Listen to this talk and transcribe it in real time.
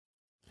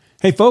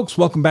Hey folks,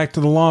 welcome back to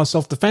the Law of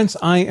Self-Defense.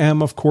 I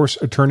am, of course,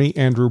 attorney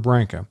Andrew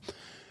Branca.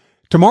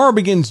 Tomorrow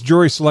begins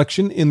jury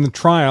selection in the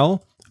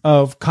trial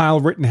of Kyle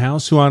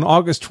Rittenhouse, who on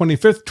August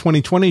 25th,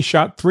 2020,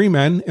 shot 3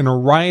 men in a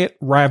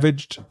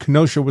riot-ravaged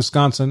Kenosha,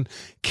 Wisconsin,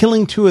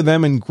 killing 2 of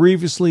them and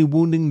grievously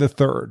wounding the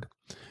 3rd.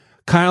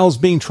 Kyle's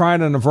being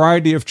tried on a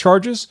variety of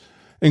charges,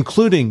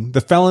 including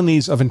the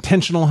felonies of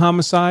intentional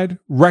homicide,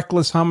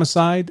 reckless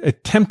homicide,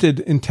 attempted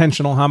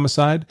intentional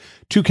homicide,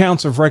 2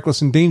 counts of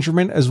reckless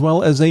endangerment, as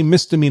well as a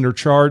misdemeanor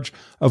charge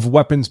of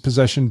weapons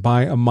possession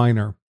by a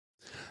minor.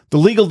 The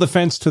legal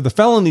defense to the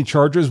felony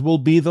charges will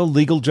be the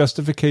legal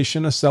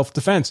justification of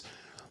self-defense.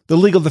 The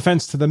legal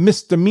defense to the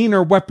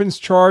misdemeanor weapons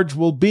charge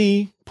will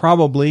be,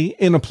 probably,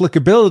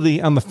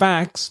 inapplicability on the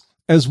facts,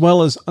 as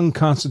well as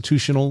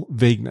unconstitutional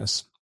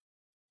vagueness.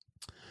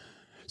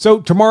 So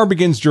tomorrow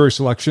begins jury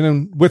selection,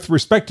 and with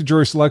respect to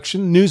jury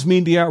selection, news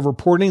media are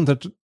reporting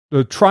that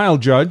the trial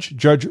judge,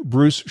 Judge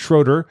Bruce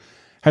Schroeder,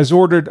 has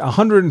ordered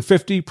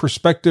 150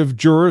 prospective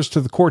jurors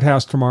to the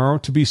courthouse tomorrow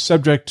to be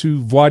subject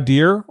to voir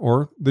dire,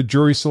 or the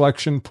jury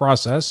selection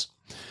process.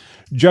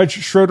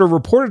 Judge Schroeder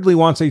reportedly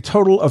wants a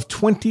total of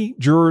 20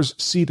 jurors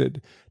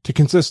seated, to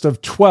consist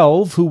of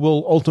 12 who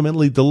will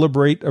ultimately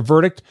deliberate a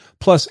verdict,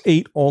 plus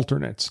 8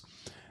 alternates.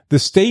 The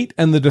state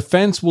and the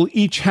defense will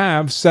each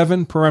have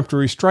 7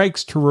 peremptory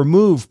strikes to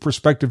remove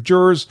prospective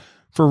jurors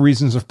for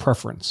reasons of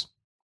preference.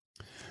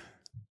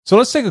 So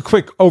let's take a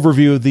quick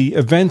overview of the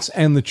events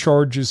and the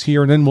charges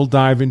here, and then we'll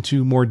dive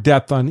into more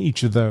depth on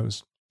each of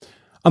those.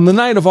 On the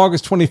night of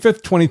August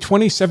 25th,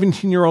 2020,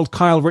 17-year-old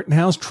Kyle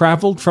Rittenhouse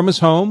traveled from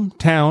his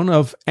hometown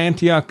of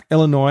Antioch,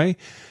 Illinois,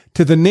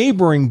 to the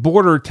neighboring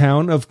border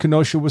town of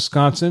Kenosha,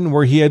 Wisconsin,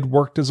 where he had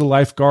worked as a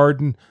lifeguard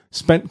and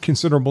spent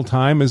considerable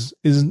time, as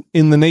is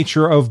in the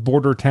nature of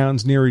border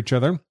towns near each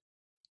other.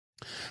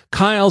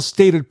 Kyle's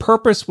stated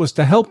purpose was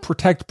to help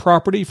protect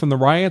property from the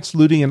riots,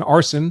 looting, and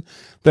arson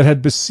that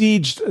had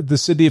besieged the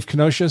city of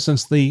Kenosha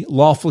since the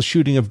lawful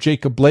shooting of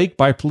Jacob Blake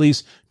by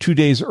police 2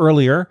 days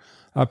earlier.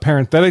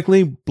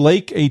 Parenthetically,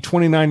 Blake, a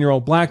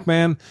 29-year-old black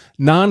man,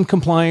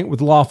 non-compliant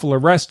with lawful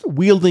arrest,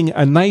 wielding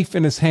a knife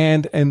in his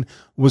hand, and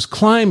was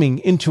climbing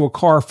into a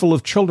car full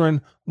of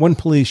children when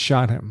police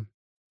shot him.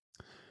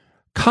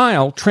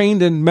 Kyle,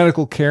 trained in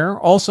medical care,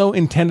 also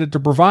intended to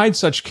provide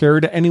such care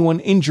to anyone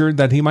injured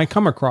that he might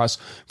come across.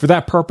 For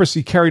that purpose,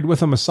 he carried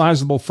with him a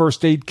sizable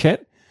first aid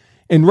kit.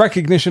 In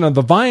recognition of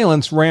the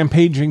violence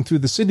rampaging through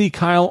the city,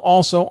 Kyle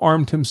also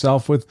armed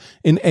himself with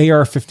an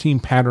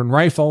AR-15 pattern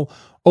rifle,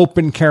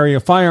 open carry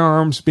of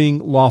firearms being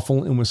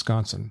lawful in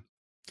Wisconsin.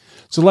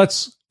 So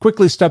let's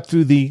quickly step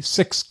through the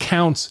 6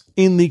 counts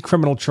in the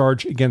criminal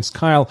charge against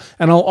Kyle,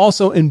 and I'll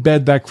also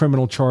embed that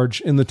criminal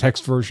charge in the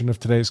text version of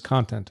today's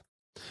content.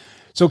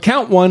 So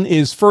count 1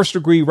 is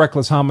first-degree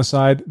reckless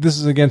homicide. This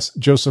is against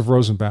Joseph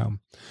Rosenbaum.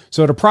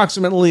 So at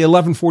approximately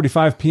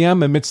 11:45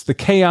 p.m., amidst the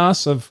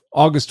chaos of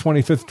August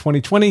 25th,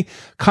 2020,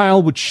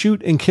 Kyle would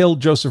shoot and kill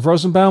Joseph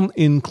Rosenbaum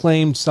in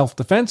claimed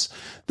self-defense.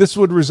 This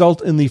would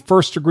result in the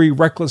first-degree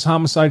reckless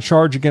homicide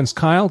charge against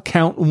Kyle,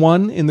 count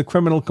 1 in the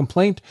criminal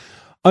complaint,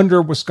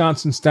 under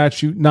Wisconsin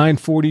statute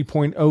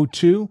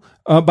 940.02.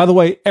 By the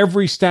way,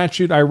 every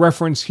statute I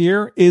reference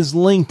here is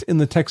linked in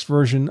the text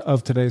version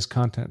of today's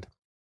content.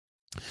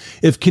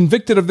 If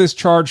convicted of this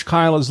charge,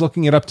 Kyle is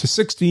looking at up to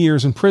 60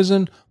 years in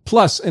prison,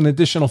 plus an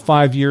additional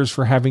 5 years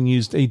for having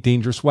used a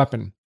dangerous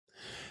weapon.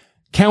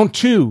 Count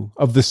 2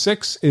 of the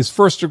 6 is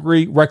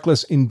first-degree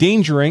reckless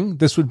endangering.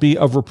 This would be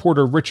of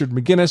reporter Richard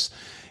McGinnis.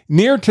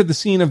 Near to the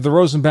scene of the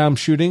Rosenbaum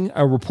shooting,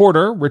 a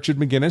reporter, Richard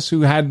McGinnis,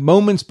 who had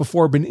moments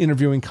before been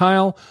interviewing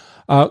Kyle,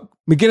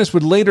 McGinnis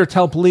would later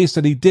tell police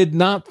that he did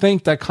not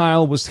think that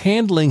Kyle was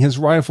handling his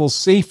rifle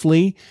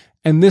safely,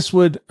 and this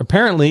would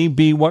apparently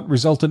be what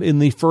resulted in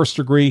the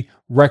first-degree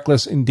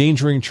reckless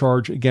endangering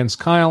charge against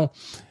Kyle.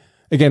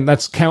 Again,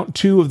 that's count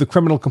 2 of the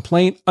criminal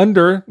complaint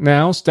under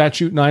now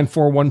statute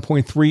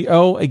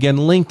 941.30, again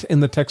linked in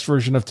the text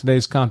version of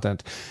today's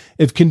content.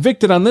 If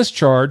convicted on this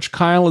charge,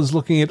 Kyle is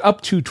looking at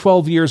up to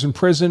 12 years in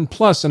prison,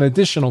 plus an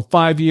additional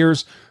 5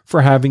 years for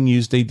having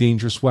used a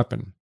dangerous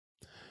weapon.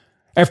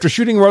 After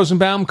shooting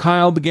Rosenbaum,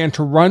 Kyle began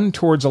to run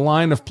towards a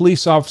line of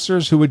police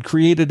officers who had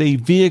created a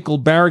vehicle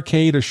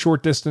barricade a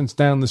short distance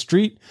down the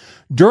street.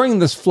 During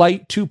this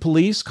flight to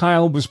police,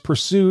 Kyle was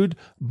pursued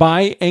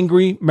by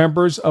angry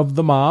members of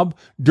the mob,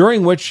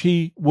 during which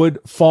he would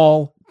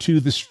fall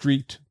to the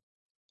street.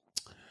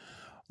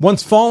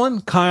 Once fallen,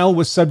 Kyle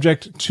was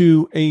subject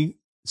to a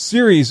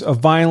series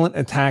of violent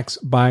attacks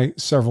by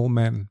several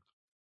men.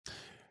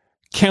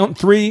 Count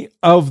 3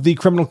 of the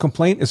criminal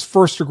complaint is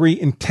first-degree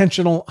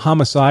intentional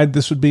homicide.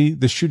 This would be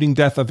the shooting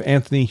death of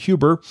Anthony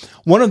Huber.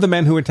 One of the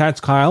men who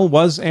attacked Kyle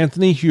was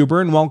Anthony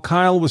Huber, and while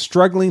Kyle was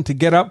struggling to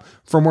get up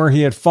from where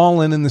he had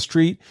fallen in the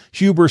street,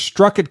 Huber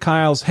struck at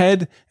Kyle's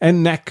head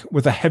and neck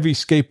with a heavy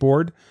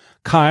skateboard.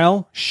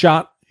 Kyle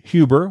shot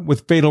Huber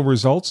with fatal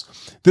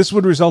results. This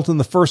would result in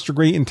the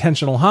first-degree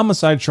intentional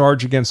homicide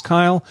charge against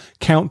Kyle,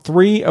 count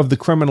 3 of the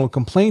criminal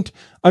complaint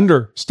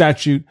under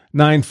statute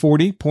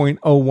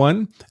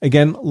 940.01,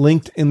 again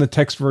linked in the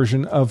text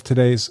version of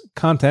today's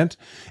content.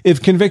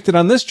 If convicted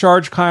on this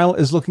charge, Kyle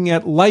is looking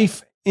at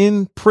life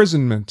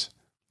imprisonment.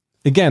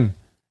 Again,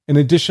 an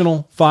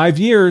additional 5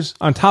 years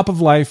on top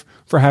of life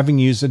for having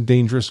used a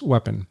dangerous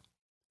weapon.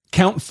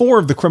 Count 4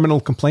 of the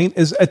criminal complaint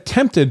is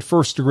attempted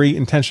first-degree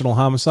intentional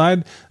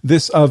homicide,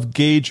 this of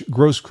Gage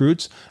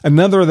Grosskreutz.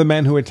 Another of the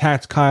men who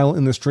attacked Kyle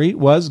in the street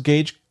was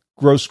Gage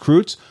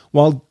Grosskreutz.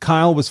 While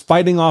Kyle was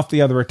fighting off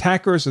the other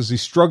attackers as he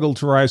struggled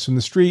to rise from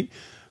the street,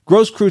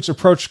 Grosskreutz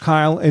approached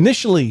Kyle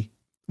initially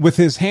with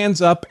his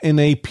hands up in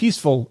a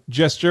peaceful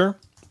gesture,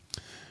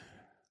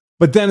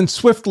 but then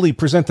swiftly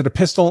presented a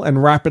pistol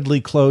and rapidly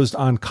closed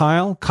on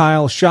Kyle.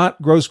 Kyle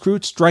shot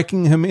Grosskreutz,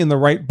 striking him in the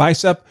right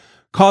bicep,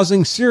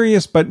 causing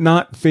serious but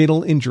not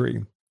fatal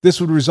injury. This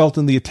would result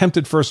in the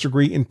attempted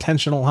first-degree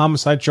intentional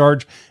homicide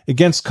charge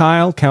against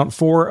Kyle, count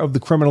 4 of the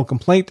criminal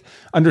complaint,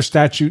 under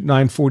statute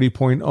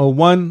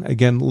 940.01,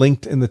 again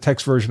linked in the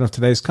text version of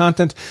today's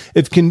content.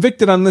 If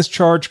convicted on this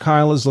charge,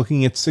 Kyle is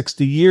looking at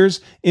 60 years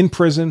in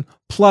prison,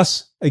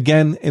 plus,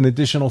 again, an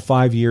additional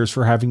 5 years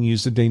for having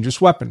used a dangerous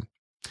weapon.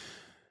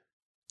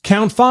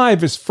 Count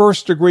 5 is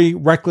first-degree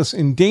reckless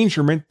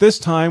endangerment, this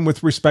time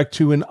with respect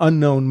to an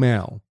unknown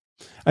male.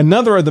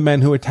 Another of the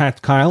men who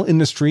attacked Kyle in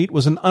the street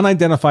was an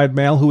unidentified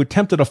male who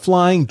attempted a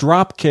flying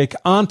drop kick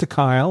onto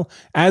Kyle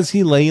as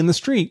he lay in the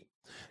street.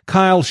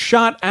 Kyle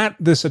shot at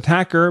this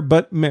attacker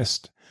but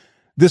missed.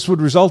 This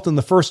would result in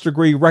the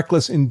first-degree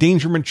reckless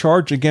endangerment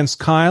charge against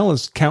Kyle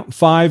as count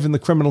 5 in the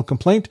criminal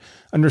complaint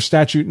under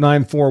statute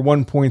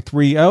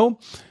 941.30.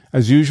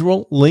 As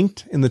usual,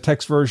 linked in the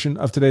text version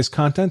of today's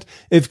content.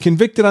 If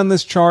convicted on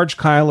this charge,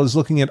 Kyle is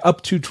looking at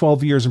up to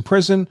 12 years in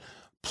prison,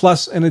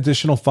 plus an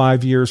additional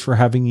 5 years for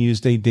having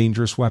used a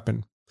dangerous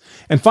weapon.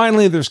 And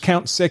finally, there's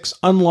count 6,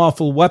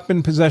 unlawful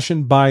weapon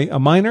possession by a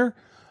minor.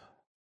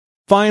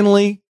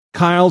 Finally,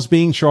 Kyle's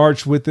being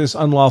charged with this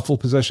unlawful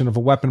possession of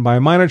a weapon by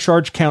a minor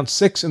charge, count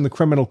 6 in the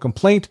criminal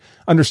complaint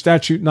under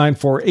statute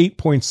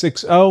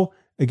 948.60.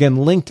 Again,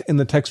 linked in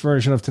the text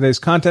version of today's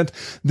content.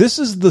 This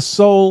is the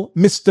sole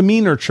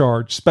misdemeanor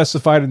charge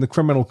specified in the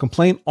criminal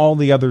complaint. All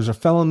the others are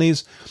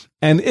felonies.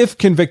 And if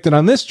convicted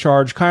on this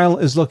charge, Kyle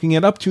is looking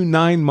at up to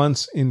 9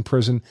 months in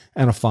prison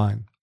and a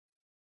fine.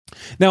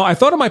 Now, I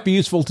thought it might be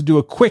useful to do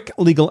a quick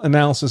legal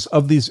analysis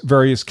of these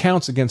various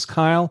counts against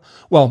Kyle.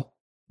 Well,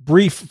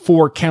 brief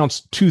for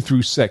counts 2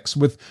 through 6.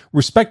 With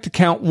respect to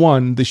count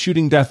 1, the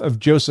shooting death of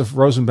Joseph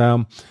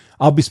Rosenbaum,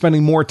 I'll be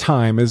spending more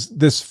time, as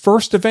this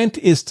first event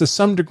is to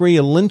some degree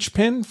a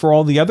linchpin for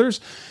all the others.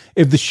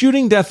 If the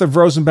shooting death of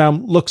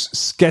Rosenbaum looks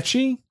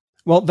sketchy,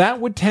 well, that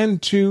would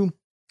tend to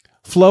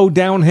flow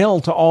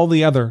downhill to all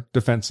the other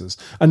defenses.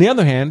 On the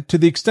other hand, to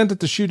the extent that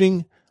the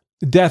shooting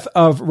death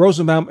of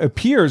Rosenbaum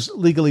appears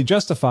legally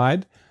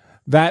justified,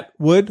 that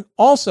would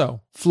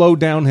also flow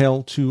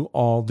downhill to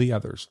all the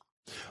others.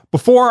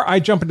 Before I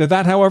jump into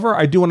that, however,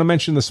 I do want to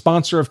mention the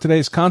sponsor of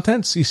today's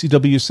content,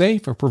 CCW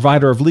Safe, a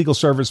provider of legal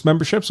service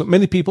memberships, what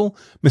many people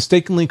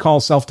mistakenly call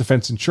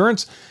self-defense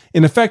insurance.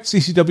 In effect,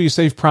 CCW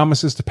Safe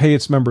promises to pay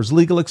its members'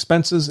 legal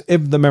expenses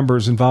if the member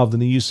is involved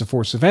in a use of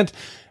force event,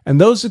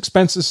 and those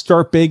expenses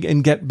start big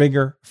and get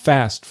bigger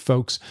fast,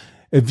 folks.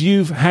 If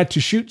you've had to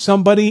shoot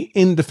somebody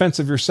in defense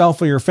of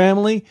yourself or your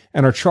family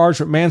and are charged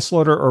with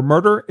manslaughter or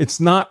murder,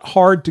 it's not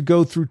hard to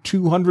go through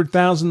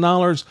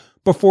 $200,000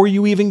 before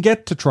you even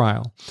get to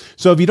trial.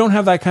 So if you don't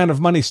have that kind of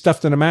money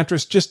stuffed in a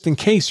mattress, just in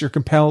case you're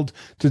compelled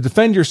to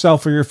defend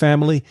yourself or your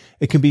family,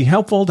 it can be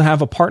helpful to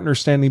have a partner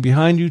standing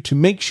behind you to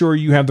make sure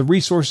you have the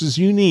resources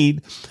you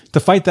need to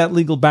fight that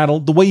legal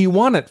battle the way you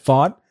want it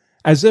fought,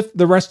 as if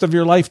the rest of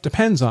your life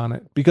depends on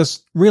it,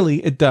 because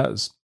really it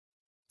does.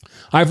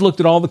 I've looked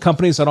at all the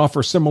companies that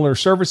offer similar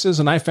services,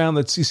 and I found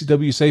that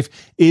CCW Safe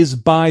is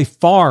by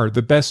far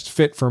the best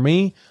fit for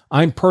me.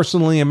 I'm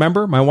personally a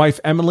member. My wife,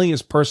 Emily,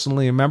 is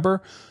personally a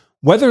member.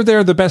 Whether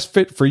they're the best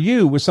fit for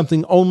you is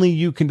something only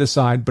you can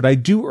decide, but I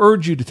do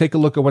urge you to take a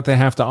look at what they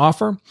have to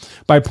offer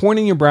by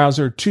pointing your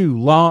browser to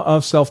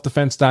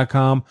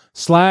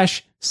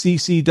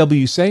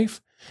lawofselfdefense.com/CCWSafe.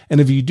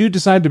 And if you do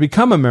decide to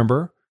become a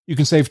member, you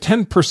can save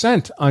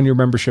 10% on your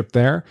membership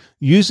there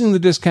using the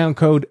discount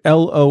code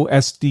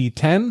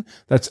LOSD10.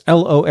 That's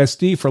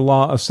LOSD for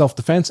Law of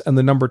Self-Defense and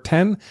the number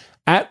 10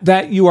 at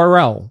that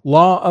URL,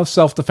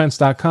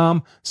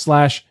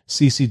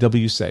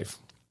 lawofselfdefense.com/CCWSafe.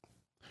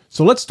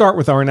 So let's start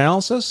with our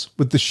analysis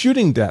with the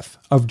shooting death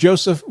of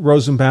Joseph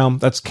Rosenbaum.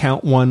 That's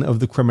count 1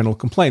 of the criminal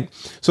complaint.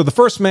 So the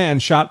first man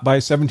shot by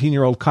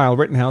 17-year-old Kyle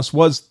Rittenhouse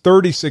was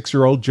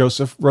 36-year-old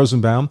Joseph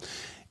Rosenbaum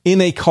in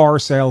a car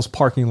sales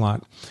parking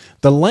lot.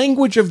 The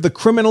language of the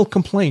criminal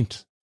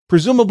complaint,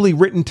 presumably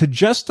written to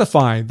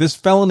justify this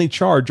felony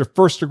charge of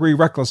first-degree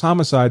reckless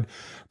homicide,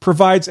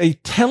 provides a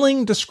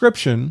telling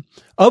description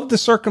of the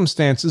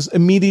circumstances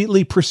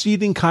immediately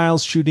preceding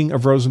Kyle's shooting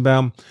of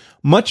Rosenbaum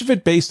much of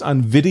it based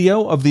on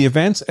video of the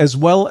events as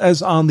well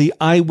as on the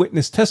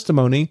eyewitness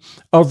testimony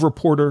of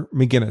reporter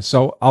McGinnis.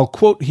 So I'll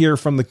quote here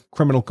from the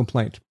criminal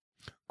complaint.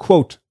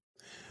 Quote,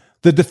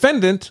 "The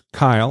defendant,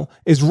 Kyle,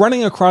 is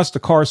running across the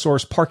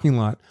CarSource parking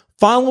lot.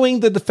 Following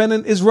the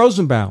defendant is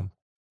Rosenbaum,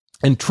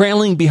 and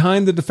trailing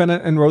behind the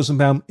defendant and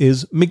Rosenbaum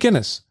is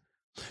McGinnis.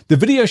 The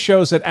video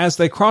shows that as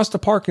they cross the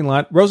parking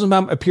lot,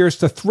 Rosenbaum appears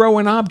to throw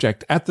an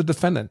object at the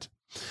defendant.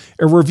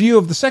 A review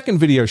of the second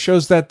video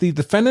shows that the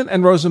defendant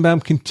and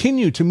Rosenbaum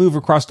continue to move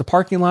across the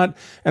parking lot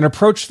and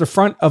approach the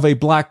front of a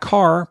black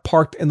car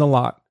parked in the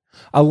lot.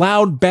 A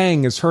loud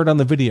bang is heard on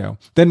the video.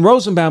 Then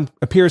Rosenbaum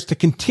appears to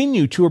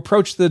continue to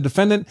approach the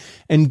defendant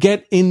and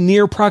get in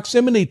near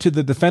proximity to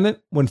the defendant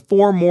when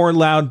 4 more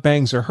loud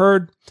bangs are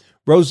heard.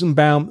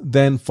 Rosenbaum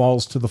then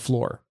falls to the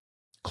floor."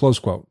 Close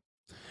quote.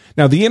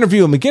 Now, the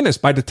interview of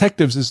McGinnis by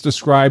detectives is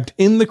described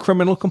in the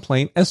criminal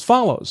complaint as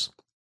follows.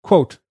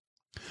 Quote,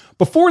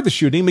 "Before the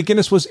shooting,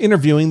 McGinnis was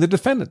interviewing the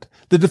defendant.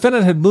 The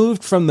defendant had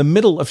moved from the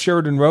middle of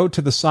Sheridan Road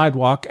to the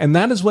sidewalk, and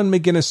that is when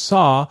McGinnis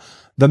saw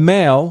the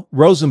male,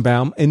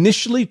 Rosenbaum,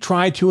 initially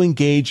try to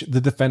engage the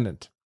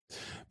defendant.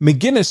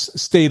 McGinnis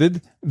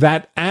stated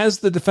that as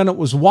the defendant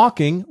was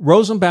walking,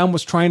 Rosenbaum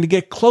was trying to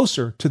get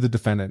closer to the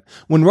defendant.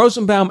 When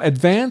Rosenbaum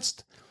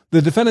advanced,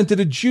 the defendant did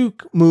a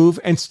juke move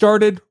and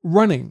started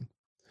running.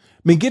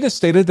 McGinnis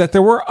stated that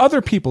there were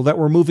other people that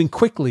were moving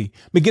quickly.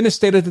 McGinnis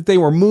stated that they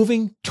were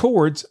moving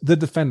towards the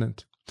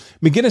defendant.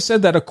 McGinnis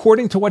said that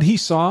according to what he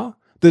saw,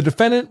 the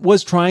defendant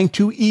was trying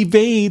to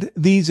evade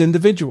these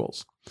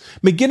individuals.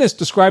 McGinnis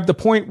described the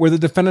point where the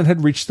defendant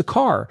had reached the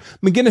car.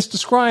 McGinnis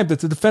described that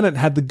the defendant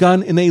had the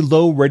gun in a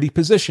low ready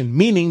position,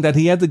 meaning that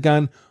he had the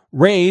gun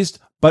raised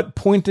but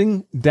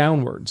pointing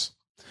downwards.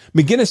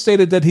 McGinnis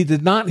stated that he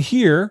did not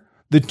hear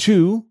the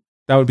two,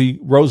 that would be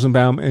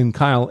Rosenbaum and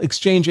Kyle,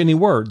 exchange any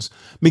words.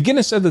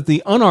 McGinnis said that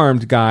the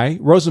unarmed guy,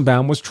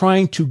 Rosenbaum, was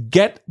trying to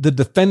get the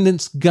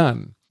defendant's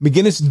gun.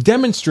 McGinnis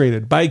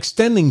demonstrated by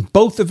extending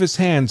both of his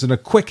hands in a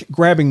quick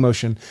grabbing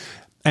motion,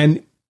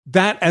 and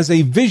that as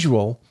a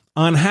visual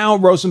on how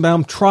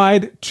Rosenbaum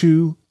tried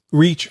to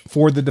reach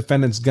for the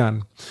defendant's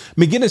gun.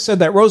 McGinnis said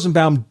that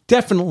Rosenbaum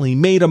definitely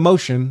made a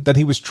motion that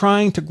he was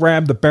trying to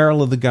grab the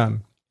barrel of the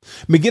gun.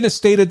 McGinnis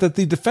stated that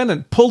the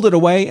defendant pulled it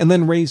away and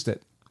then raised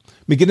it.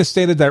 McGinnis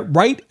stated that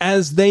right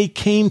as they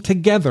came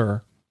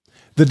together,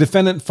 the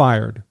defendant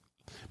fired.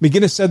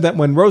 McGinnis said that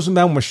when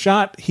Rosenbaum was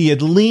shot, he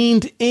had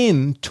leaned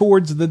in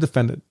towards the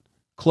defendant.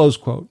 Close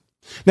quote.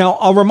 Now,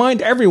 I'll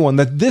remind everyone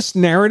that this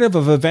narrative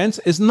of events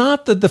is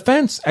not the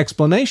defense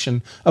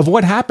explanation of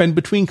what happened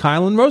between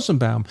Kyle and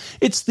Rosenbaum.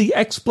 It's the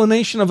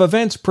explanation of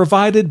events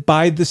provided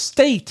by the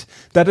state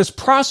that is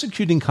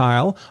prosecuting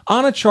Kyle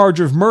on a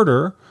charge of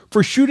murder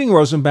for shooting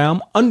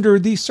Rosenbaum under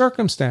these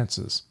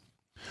circumstances.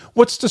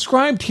 What's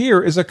described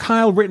here is a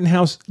Kyle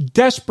Rittenhouse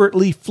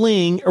desperately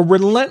fleeing or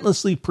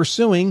relentlessly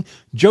pursuing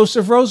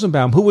Joseph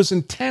Rosenbaum, who was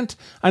intent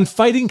on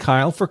fighting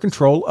Kyle for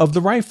control of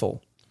the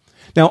rifle.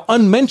 Now,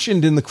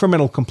 unmentioned in the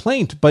criminal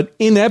complaint, but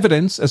in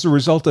evidence as a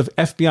result of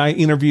FBI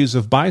interviews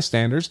of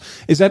bystanders,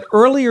 is that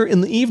earlier in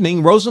the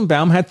evening,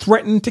 Rosenbaum had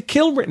threatened to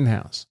kill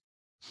Rittenhouse.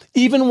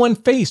 Even when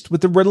faced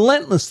with the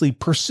relentlessly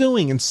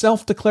pursuing and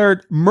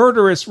self-declared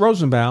murderous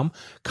Rosenbaum,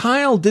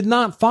 Kyle did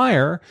not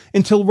fire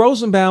until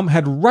Rosenbaum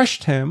had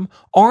rushed him,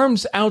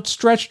 arms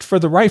outstretched for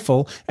the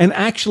rifle, and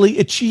actually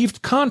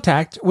achieved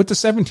contact with the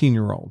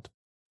 17-year-old.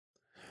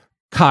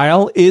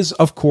 Kyle is,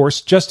 of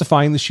course,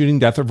 justifying the shooting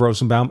death of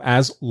Rosenbaum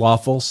as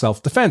lawful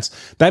self-defense.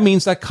 That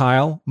means that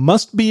Kyle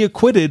must be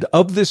acquitted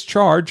of this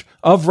charge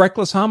of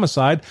reckless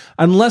homicide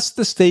unless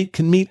the state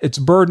can meet its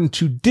burden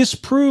to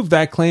disprove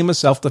that claim of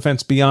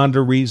self-defense beyond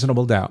a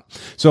reasonable doubt.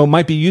 So it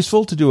might be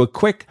useful to do a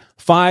quick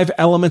 5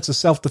 elements of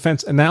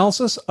self-defense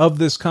analysis of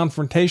this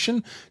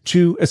confrontation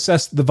to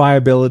assess the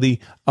viability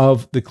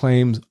of the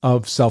claims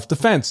of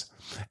self-defense.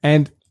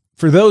 And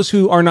for those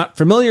who are not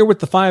familiar with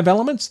the 5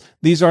 elements,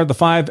 these are the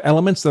 5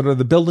 elements that are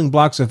the building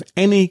blocks of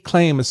any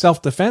claim of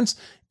self-defense: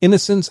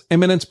 innocence,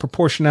 imminence,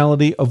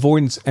 proportionality,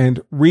 avoidance,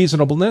 and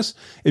reasonableness.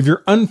 If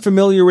you're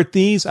unfamiliar with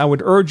these, I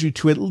would urge you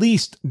to at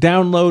least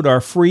download our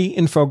free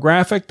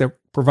infographic that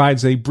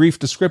provides a brief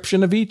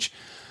description of each.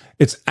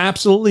 It's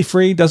absolutely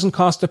free, doesn't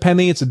cost a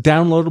penny. It's a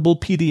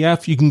downloadable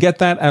PDF. You can get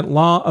that at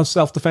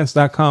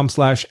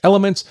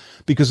lawofselfdefense.com/elements,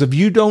 because if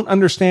you don't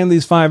understand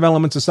these 5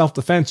 elements of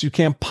self-defense, you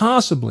can't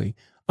possibly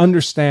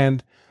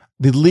understand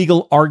the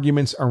legal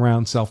arguments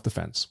around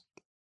self-defense.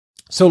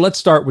 So let's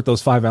start with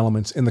those 5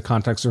 elements in the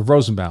context of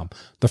Rosenbaum.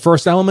 The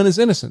first element is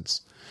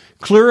innocence.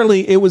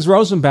 Clearly, it was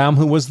Rosenbaum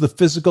who was the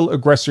physical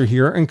aggressor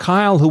here, and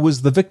Kyle who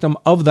was the victim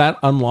of that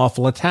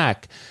unlawful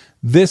attack.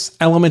 This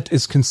element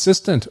is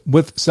consistent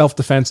with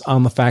self-defense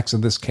on the facts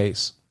of this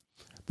case.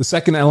 The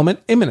second element,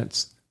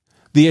 imminence.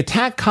 The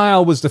attack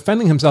Kyle was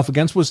defending himself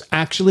against was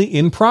actually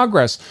in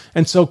progress,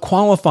 and so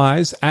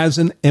qualifies as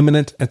an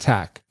imminent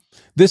attack.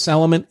 This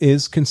element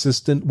is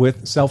consistent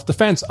with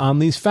self-defense on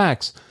these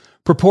facts.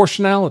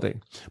 Proportionality.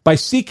 By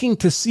seeking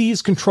to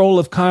seize control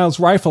of Kyle's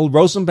rifle,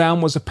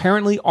 Rosenbaum was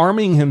apparently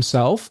arming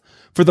himself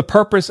for the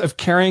purpose of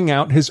carrying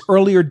out his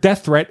earlier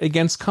death threat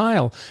against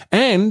Kyle,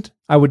 and,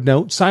 I would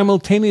note,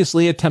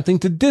 simultaneously attempting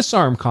to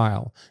disarm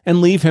Kyle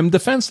and leave him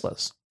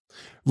defenseless.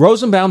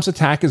 Rosenbaum's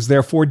attack is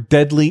therefore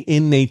deadly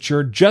in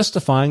nature,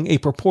 justifying a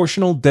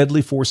proportional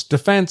deadly force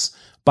defense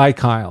by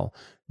Kyle.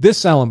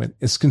 This element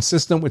is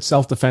consistent with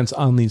self-defense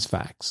on these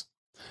facts.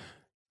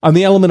 On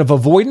the element of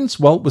avoidance,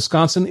 well,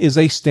 Wisconsin is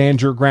a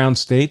stand your ground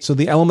state, so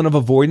the element of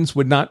avoidance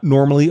would not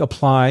normally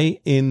apply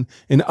in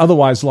an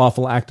otherwise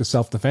lawful act of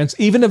self-defense.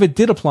 Even if it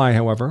did apply,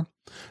 however,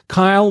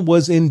 Kyle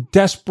was in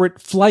desperate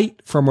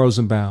flight from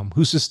Rosenbaum,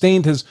 who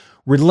sustained his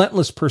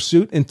relentless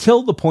pursuit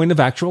until the point of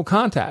actual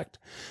contact.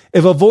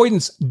 If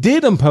avoidance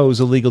did impose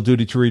a legal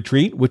duty to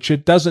retreat, which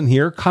it doesn't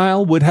here,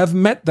 Kyle would have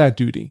met that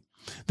duty.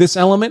 This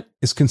element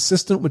is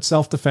consistent with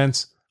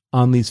self-defense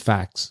on these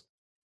facts.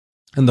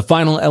 And the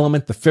final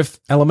element, the fifth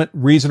element,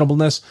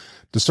 reasonableness.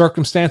 The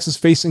circumstances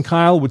facing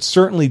Kyle would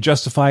certainly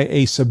justify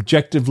a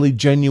subjectively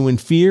genuine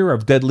fear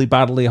of deadly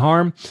bodily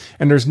harm,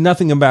 and there's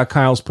nothing about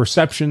Kyle's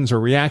perceptions or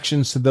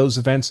reactions to those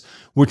events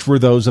which were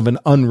those of an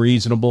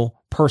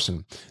unreasonable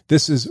person.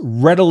 This is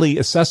readily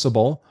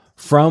accessible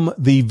from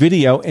the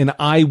video and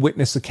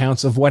eyewitness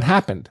accounts of what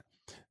happened.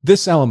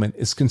 This element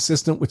is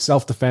consistent with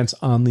self-defense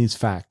on these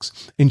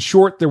facts. In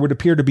short, there would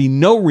appear to be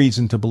no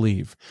reason to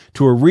believe,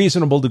 to a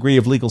reasonable degree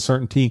of legal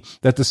certainty,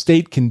 that the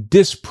state can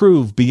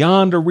disprove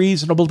beyond a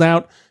reasonable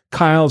doubt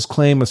Kyle's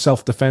claim of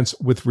self-defense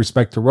with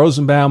respect to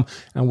Rosenbaum,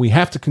 and we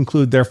have to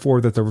conclude, therefore,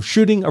 that the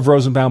shooting of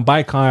Rosenbaum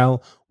by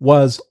Kyle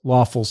was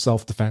lawful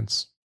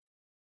self-defense.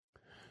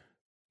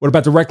 What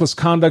about the reckless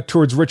conduct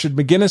towards Richard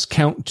McGinnis,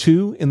 count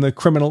 2 in the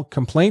criminal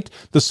complaint?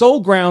 The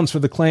sole grounds for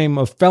the claim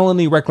of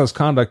felony reckless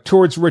conduct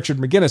towards Richard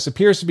McGinnis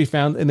appears to be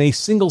found in a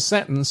single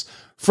sentence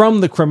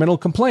from the criminal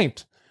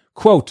complaint.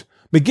 Quote,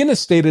 McGinnis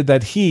stated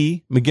that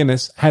he,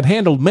 McGinnis, had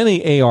handled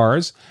many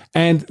ARs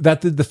and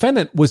that the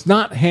defendant was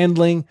not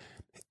handling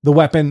the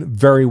weapon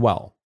very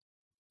well.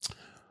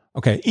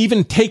 Okay,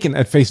 even taken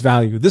at face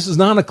value, this is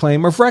not a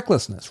claim of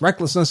recklessness.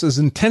 Recklessness is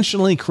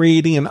intentionally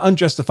creating an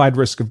unjustified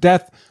risk of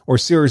death or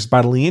serious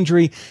bodily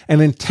injury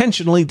and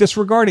intentionally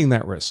disregarding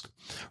that risk.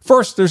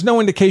 First, there's no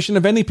indication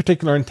of any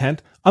particular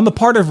intent on the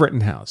part of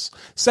Rittenhouse.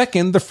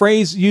 Second, the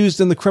phrase used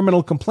in the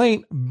criminal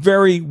complaint,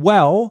 very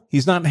well,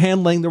 he's not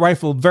handling the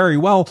rifle very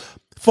well,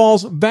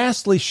 falls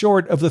vastly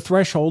short of the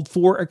threshold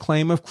for a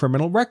claim of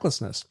criminal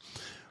recklessness.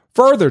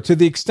 Further, to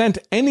the extent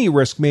any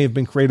risk may have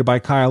been created by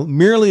Kyle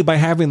merely by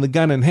having the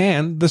gun in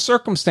hand, the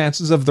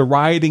circumstances of the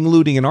rioting,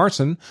 looting, and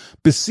arson,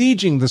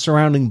 besieging the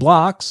surrounding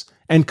blocks,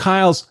 and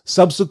Kyle's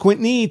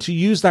subsequent need to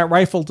use that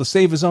rifle to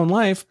save his own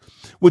life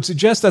would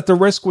suggest that the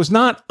risk was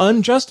not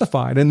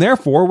unjustified and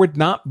therefore would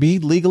not be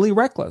legally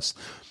reckless.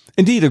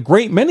 Indeed, a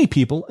great many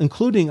people,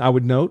 including, I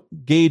would note,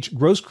 Gage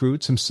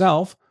Grosskreutz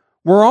himself,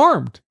 were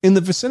armed in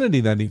the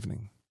vicinity that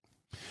evening.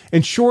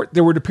 In short,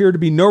 there would appear to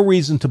be no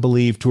reason to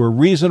believe to a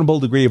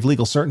reasonable degree of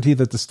legal certainty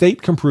that the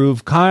state can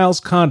prove Kyle's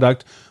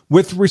conduct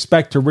with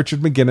respect to Richard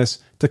McGinnis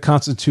to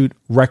constitute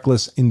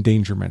reckless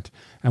endangerment.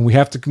 And we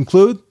have to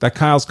conclude that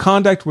Kyle's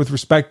conduct with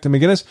respect to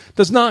McGinnis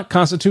does not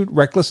constitute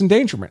reckless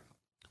endangerment.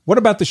 What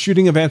about the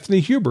shooting of Anthony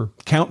Huber,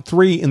 count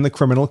 3 in the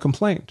criminal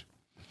complaint?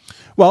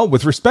 Well,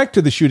 with respect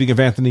to the shooting of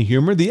Anthony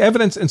Huber, the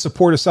evidence in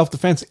support of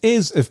self-defense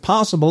is, if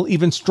possible,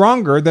 even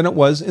stronger than it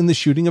was in the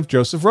shooting of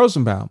Joseph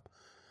Rosenbaum.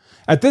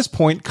 At this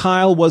point,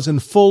 Kyle was in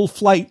full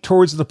flight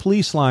towards the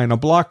police line a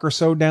block or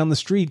so down the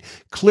street,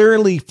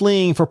 clearly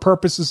fleeing for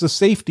purposes of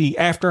safety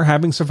after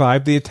having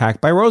survived the attack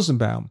by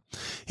Rosenbaum.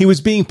 He was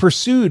being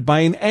pursued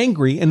by an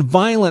angry and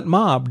violent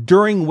mob,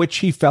 during which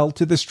he fell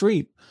to the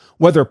street.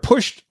 Whether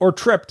pushed or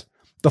tripped,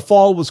 the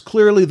fall was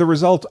clearly the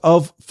result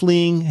of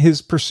fleeing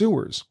his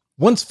pursuers.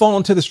 Once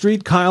fallen to the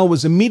street, Kyle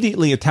was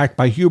immediately attacked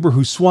by Huber,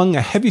 who swung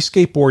a heavy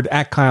skateboard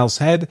at Kyle's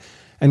head,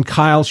 and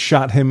Kyle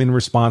shot him in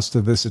response to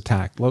this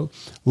attack.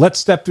 Let's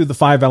step through the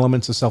 5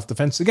 elements of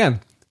self-defense again.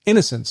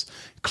 Innocence.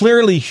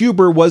 Clearly,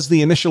 Huber was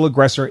the initial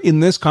aggressor in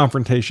this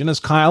confrontation, as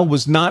Kyle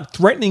was not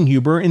threatening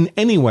Huber in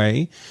any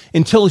way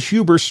until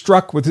Huber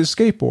struck with his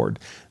skateboard.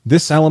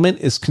 This element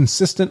is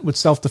consistent with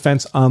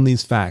self-defense on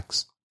these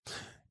facts.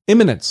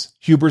 Imminence.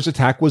 Huber's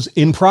attack was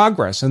in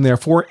progress and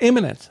therefore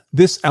imminent.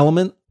 This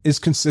element is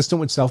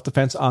consistent with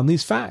self-defense on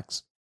these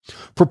facts.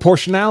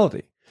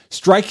 Proportionality.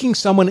 Striking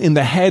someone in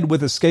the head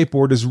with a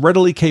skateboard is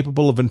readily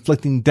capable of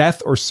inflicting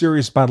death or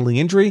serious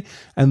bodily injury,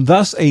 and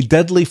thus a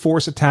deadly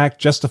force attack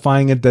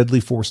justifying a deadly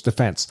force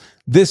defense.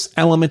 This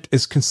element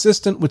is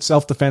consistent with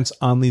self-defense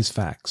on these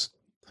facts.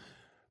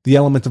 The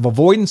element of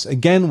avoidance,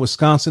 again,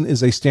 Wisconsin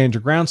is a stand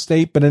your ground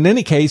state, but in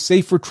any case,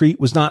 safe retreat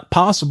was not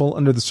possible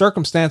under the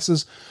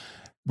circumstances,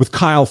 with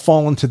Kyle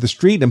fallen to the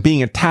street and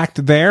being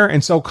attacked there,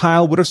 and so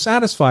Kyle would have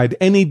satisfied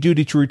any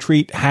duty to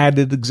retreat had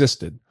it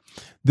existed.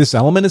 This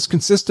element is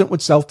consistent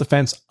with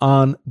self-defense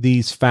on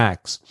these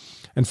facts.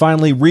 And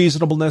finally,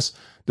 reasonableness.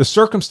 The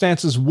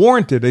circumstances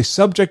warranted a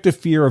subjective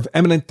fear of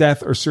imminent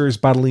death or serious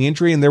bodily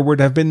injury, and there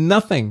would have been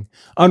nothing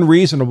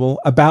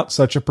unreasonable about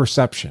such a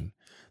perception.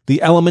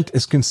 The element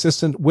is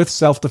consistent with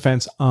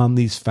self-defense on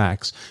these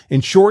facts. In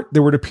short,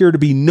 there would appear to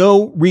be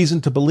no reason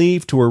to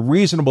believe to a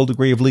reasonable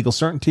degree of legal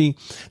certainty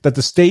that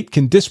the state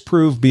can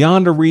disprove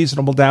beyond a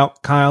reasonable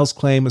doubt Kyle's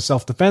claim of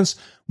self-defense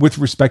with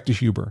respect to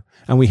Huber.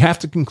 And we have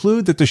to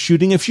conclude that the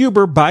shooting of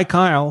Huber by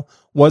Kyle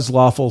was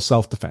lawful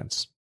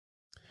self-defense.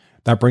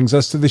 That brings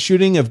us to the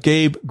shooting of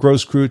Gabe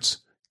Grosskreutz,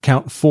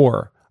 count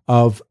 4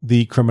 of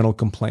the criminal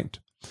complaint.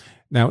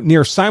 Now,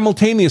 near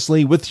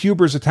simultaneously with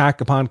Huber's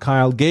attack upon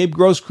Kyle, Gabe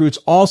Grosskreutz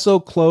also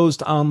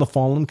closed on the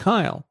fallen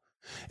Kyle.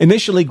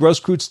 Initially,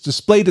 Grosskreutz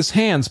displayed his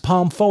hands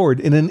palm forward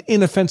in an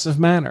inoffensive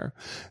manner.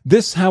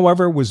 This,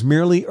 however, was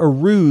merely a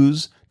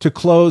ruse to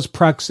close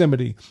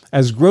proximity,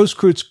 as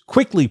Grosskreutz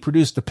quickly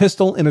produced a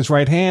pistol in his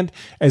right hand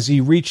as he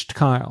reached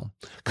Kyle.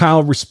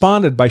 Kyle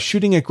responded by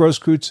shooting at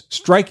Grosskreutz,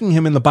 striking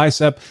him in the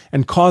bicep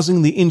and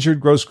causing the injured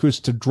Grosskreutz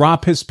to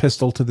drop his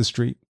pistol to the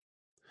street.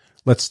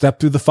 Let's step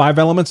through the 5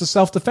 elements of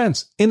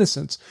self-defense.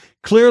 Innocence.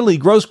 Clearly,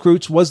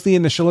 Grosskreutz was the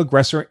initial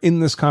aggressor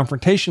in this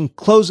confrontation,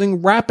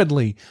 closing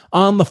rapidly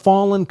on the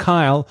fallen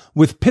Kyle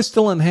with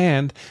pistol in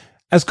hand,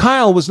 as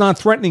Kyle was not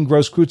threatening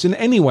Grosskreutz in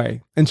any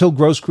way until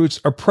Grosskreutz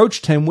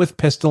approached him with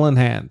pistol in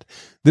hand.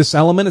 This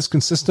element is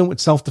consistent with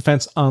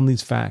self-defense on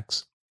these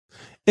facts.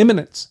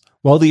 Imminence.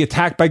 While the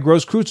attack by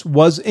Grosskreutz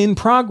was in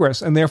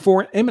progress and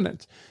therefore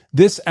imminent,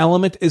 this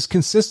element is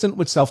consistent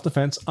with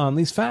self-defense on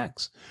these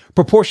facts.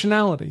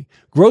 Proportionality.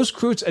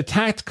 Grosskreutz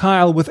attacked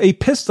Kyle with a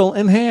pistol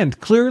in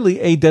hand, clearly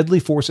a deadly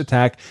force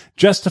attack,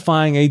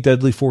 justifying a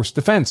deadly force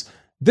defense.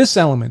 This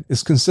element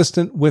is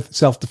consistent with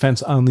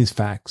self-defense on these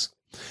facts.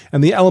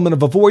 And the element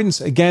of avoidance,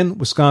 again,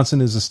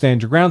 Wisconsin is a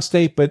stand your ground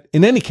state, but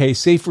in any case,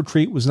 safe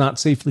retreat was not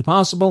safely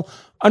possible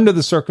under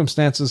the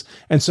circumstances,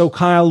 and so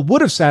Kyle would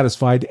have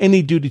satisfied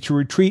any duty to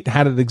retreat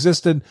had it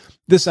existed.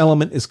 This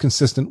element is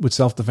consistent with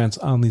self-defense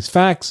on these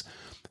facts.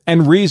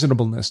 And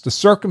reasonableness. The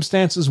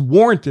circumstances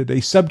warranted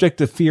a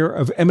subjective fear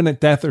of imminent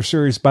death or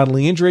serious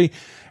bodily injury,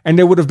 and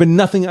there would have been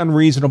nothing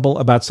unreasonable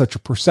about such a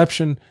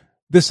perception.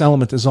 This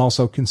element is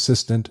also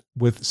consistent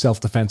with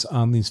self-defense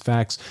on these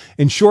facts.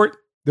 In short,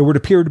 there would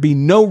appear to be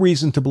no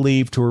reason to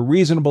believe to a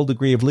reasonable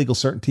degree of legal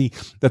certainty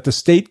that the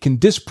state can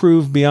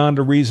disprove beyond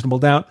a reasonable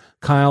doubt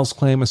Kyle's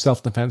claim of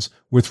self-defense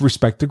with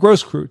respect to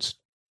Grosskreutz.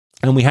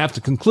 And we have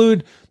to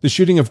conclude the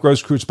shooting of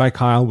Grosskreutz by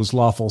Kyle was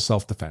lawful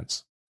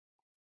self-defense.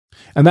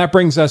 And that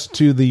brings us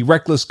to the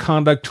reckless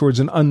conduct towards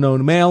an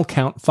unknown male,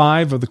 count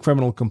 5 of the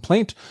criminal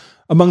complaint.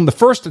 Among the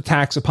first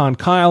attacks upon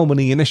Kyle when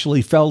he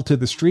initially fell to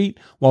the street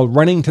while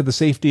running to the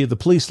safety of the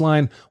police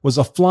line was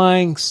a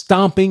flying,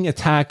 stomping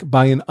attack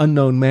by an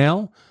unknown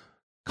male.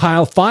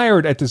 Kyle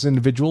fired at this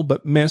individual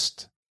but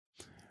missed.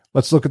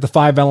 Let's look at the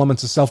 5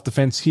 elements of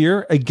self-defense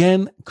here.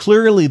 Again,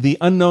 clearly the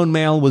unknown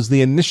male was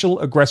the initial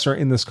aggressor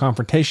in this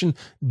confrontation,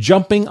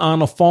 jumping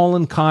on a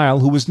fallen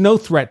Kyle who was no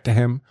threat to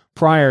him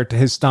prior to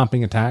his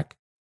stomping attack.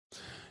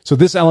 So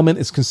this element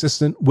is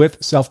consistent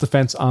with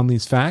self-defense on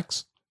these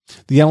facts.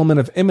 The element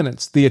of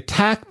imminence. The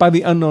attack by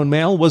the unknown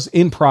male was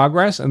in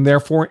progress and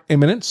therefore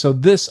imminent. So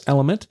this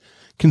element,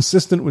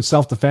 consistent with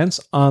self-defense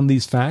on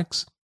these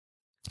facts.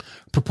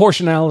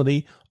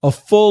 Proportionality. A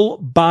full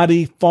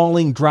body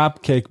falling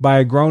drop kick by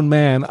a grown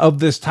man of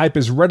this type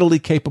is readily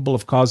capable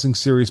of causing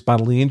serious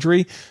bodily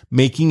injury,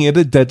 making it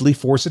a deadly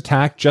force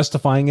attack,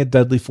 justifying a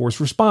deadly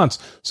force response.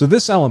 So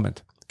this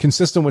element,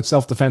 consistent with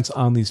self-defense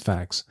on these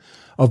facts.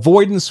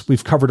 Avoidance,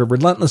 we've covered it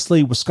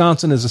relentlessly.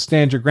 Wisconsin is a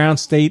stand your ground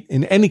state.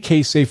 In any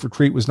case, safe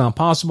retreat was not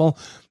possible.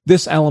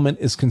 This element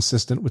is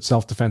consistent with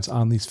self-defense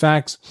on these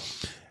facts.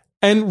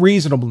 And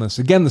reasonableness.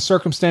 Again, the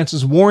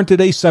circumstances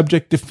warranted a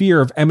subjective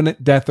fear of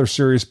imminent death or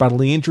serious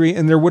bodily injury,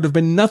 and there would have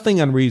been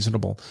nothing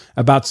unreasonable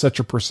about such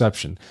a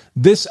perception.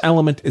 This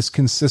element is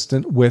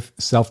consistent with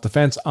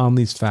self-defense on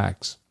these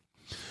facts.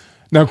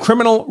 Now,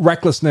 criminal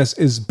recklessness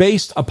is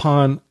based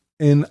upon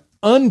an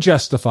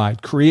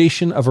unjustified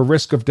creation of a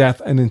risk of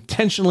death and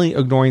intentionally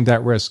ignoring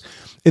that risk.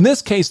 In this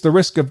case, the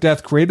risk of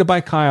death created by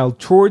Kyle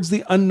towards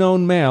the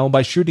unknown male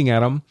by shooting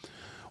at him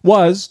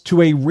was,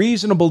 to a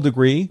reasonable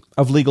degree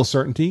of legal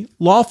certainty,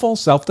 lawful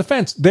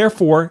self-defense.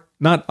 Therefore,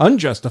 not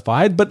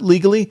unjustified, but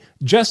legally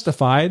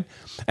justified.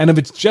 And if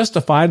it's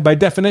justified, by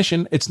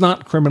definition, it's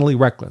not criminally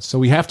reckless. So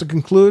we have to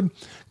conclude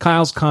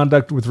Kyle's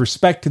conduct with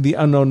respect to the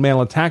unknown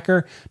male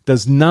attacker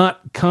does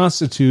not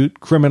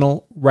constitute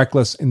criminal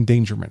reckless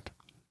endangerment.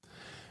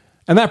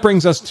 And that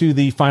brings us to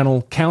the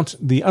final count,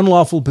 the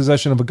unlawful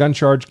possession of a gun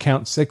charge,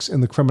 count 6 in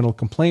the criminal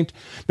complaint.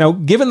 Now,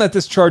 given that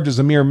this charge is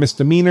a mere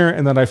misdemeanor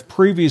and that I've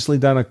previously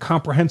done a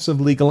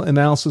comprehensive legal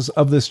analysis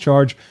of this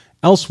charge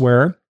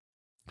elsewhere,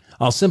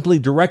 I'll simply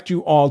direct you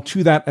all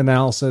to that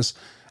analysis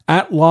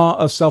at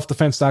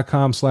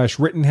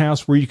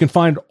lawofselfdefense.com/Rittenhouse, where you can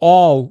find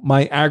all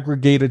my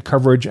aggregated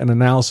coverage and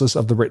analysis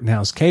of the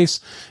Rittenhouse case.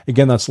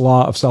 Again, that's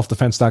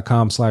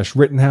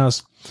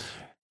lawofselfdefense.com/Rittenhouse.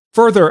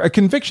 Further, a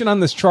conviction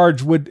on this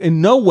charge would in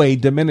no way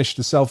diminish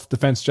the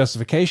self-defense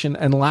justification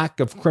and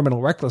lack of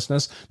criminal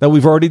recklessness that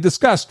we've already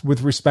discussed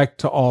with respect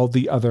to all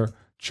the other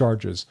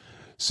charges.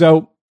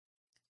 So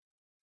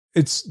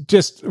it's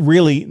just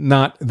really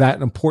not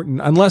that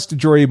important unless the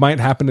jury might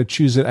happen to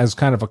choose it as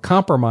kind of a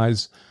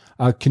compromise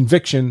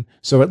conviction.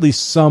 So at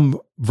least some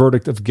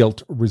verdict of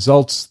guilt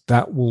results.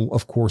 That will,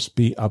 of course,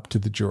 be up to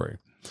the jury.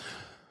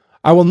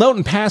 I will note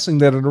in passing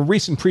that at a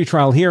recent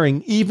pretrial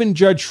hearing, even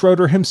Judge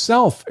Schroeder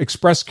himself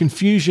expressed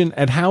confusion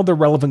at how the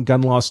relevant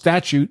gun law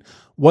statute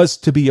was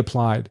to be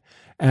applied.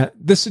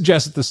 This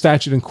suggests that the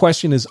statute in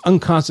question is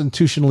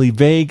unconstitutionally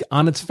vague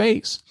on its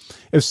face.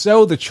 If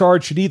so, the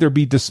charge should either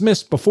be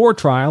dismissed before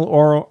trial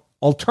or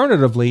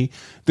alternatively,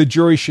 the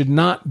jury should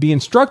not be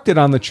instructed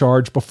on the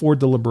charge before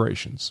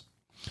deliberations.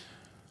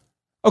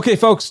 Okay,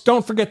 folks,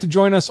 don't forget to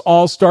join us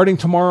all starting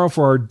tomorrow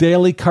for our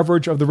daily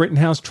coverage of the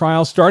Rittenhouse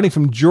trial, starting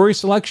from jury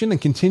selection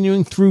and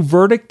continuing through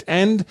verdict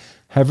and,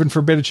 heaven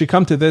forbid it should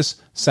come to this,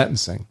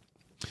 sentencing.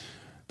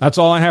 That's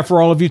all I have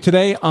for all of you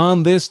today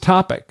on this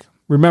topic.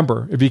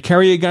 Remember, if you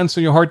carry a gun so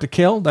you're hard to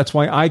kill, that's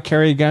why I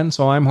carry a gun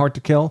so I'm hard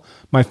to kill.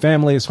 My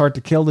family is hard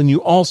to kill. Then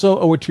you also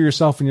owe it to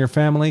yourself and your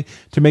family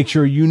to make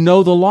sure you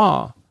know the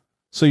law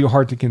so you're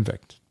hard to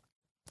convict.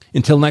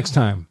 Until next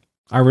time,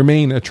 I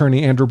remain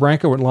Attorney Andrew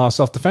Branca with Law of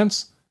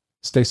Self-Defense.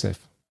 Stay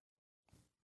safe.